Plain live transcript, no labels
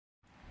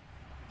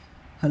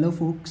Hello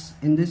folks,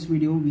 in this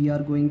video we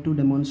are going to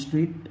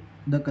demonstrate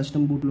the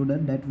custom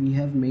bootloader that we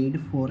have made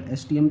for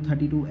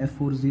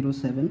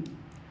STM32F407,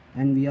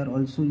 and we are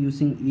also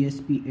using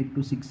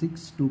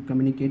ESP8266 to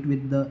communicate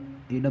with the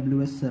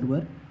AWS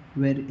server,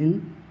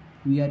 wherein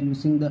we are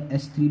using the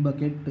S3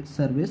 bucket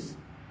service,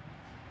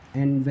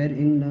 and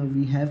wherein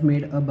we have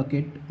made a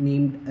bucket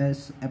named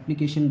as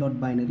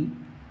application.binary.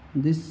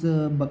 This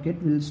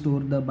bucket will store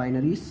the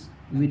binaries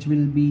which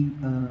will be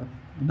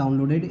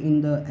downloaded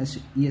in the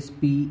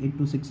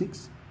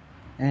ESP8266,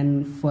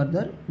 and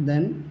further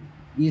then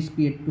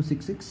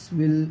ESP8266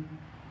 will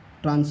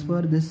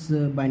transfer this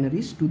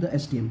binaries to the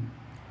STM.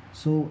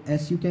 So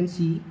as you can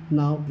see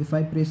now, if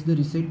I press the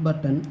reset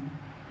button,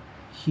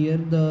 here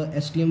the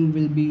STM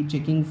will be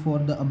checking for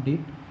the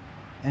update,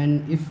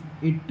 and if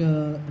it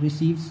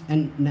receives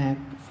an NAC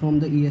from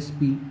the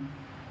ESP,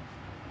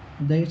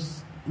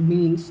 this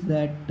means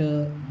that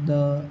the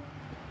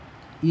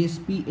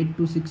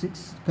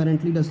ESP8266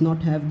 currently does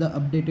not have the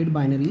updated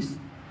binaries.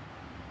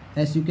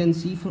 As you can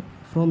see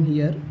from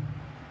here,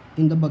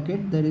 in the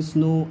bucket there is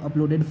no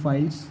uploaded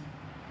files,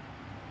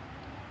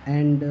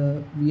 and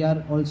we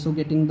are also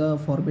getting the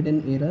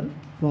forbidden error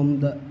from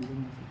the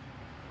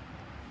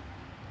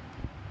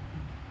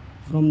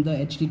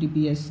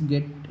HTTPS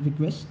GET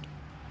request.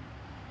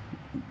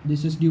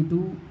 This is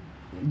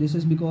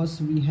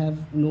because we have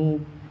no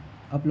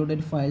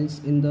uploaded files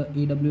in the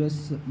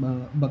AWS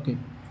bucket.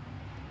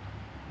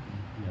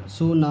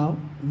 So now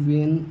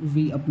when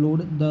we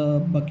upload the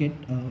bucket,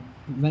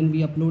 when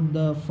we upload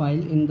the file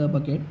in the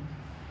bucket,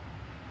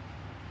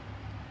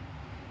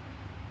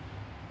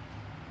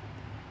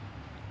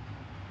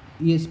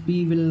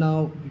 ESP will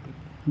now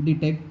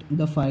detect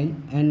the file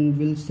and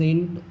will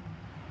send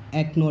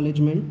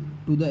acknowledgement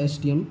to the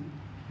STM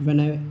when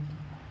I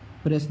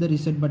press the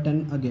reset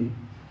button again.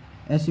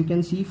 As you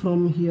can see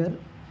from here,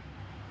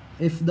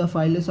 if the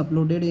file is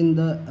uploaded in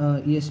the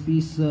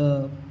ESP's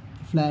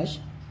flash,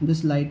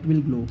 this light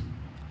will glow.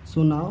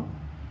 So now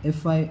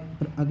if I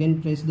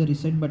again press the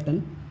reset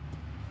button,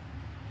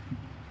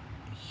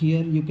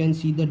 here you can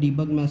see the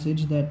debug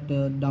message that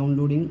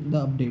downloading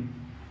the update.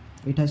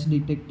 It has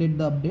detected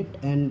the update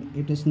and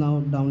it is now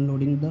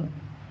downloading the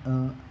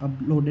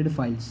uploaded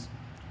files.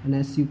 And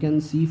as you can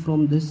see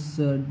from this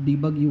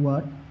debug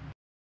UART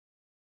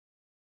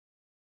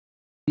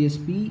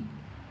ESP,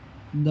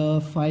 the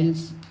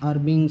files are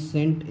being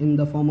sent in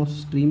the form of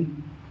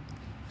stream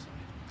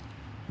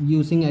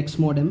using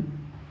xmodem.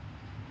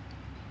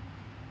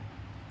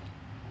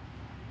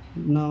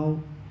 Now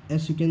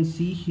as you can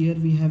see here,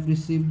 we have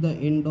received the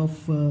end of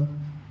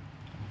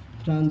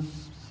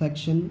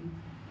transaction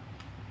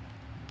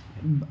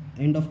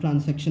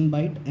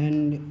byte,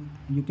 and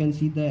you can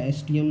see the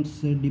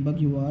STM's debug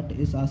UART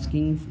is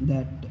asking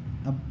that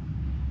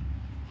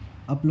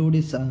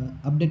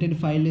updated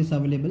file is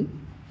available.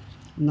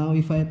 Now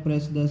if I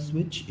press the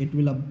switch, it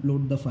will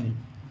upload the file,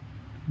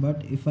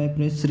 but if I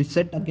press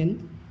reset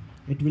again,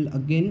 it will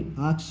again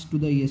ask to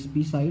the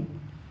ESP side,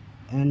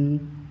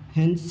 and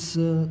hence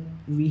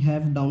we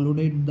have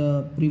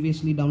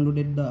previously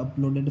downloaded the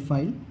uploaded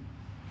file.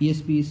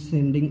 ESP is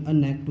sending a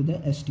NAC to the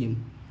STM,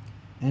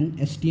 and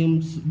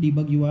STM's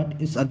debug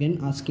UART is again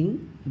asking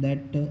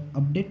that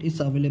update is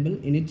available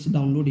in its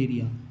download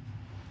area.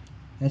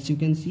 As you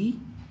can see,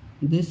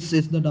 this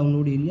is the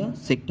download area.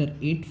 Sector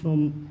 8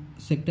 from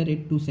sector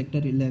 8 to sector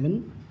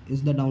 11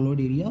 is the download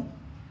area.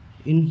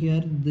 In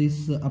here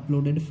this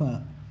uploaded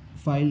file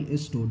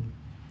is stored.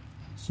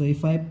 So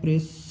if I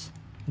press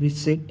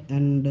reset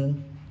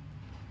and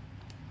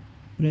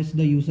press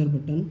the user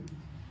button,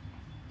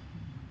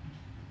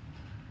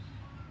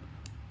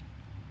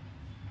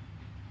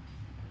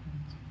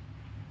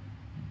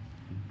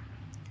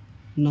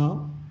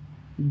 now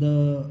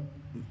the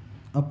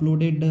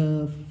uploaded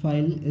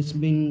file is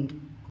being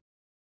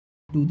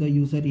to the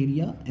user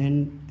area,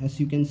 and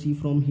as you can see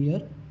from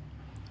here,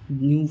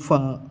 new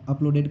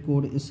uploaded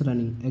code is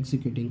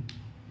executing.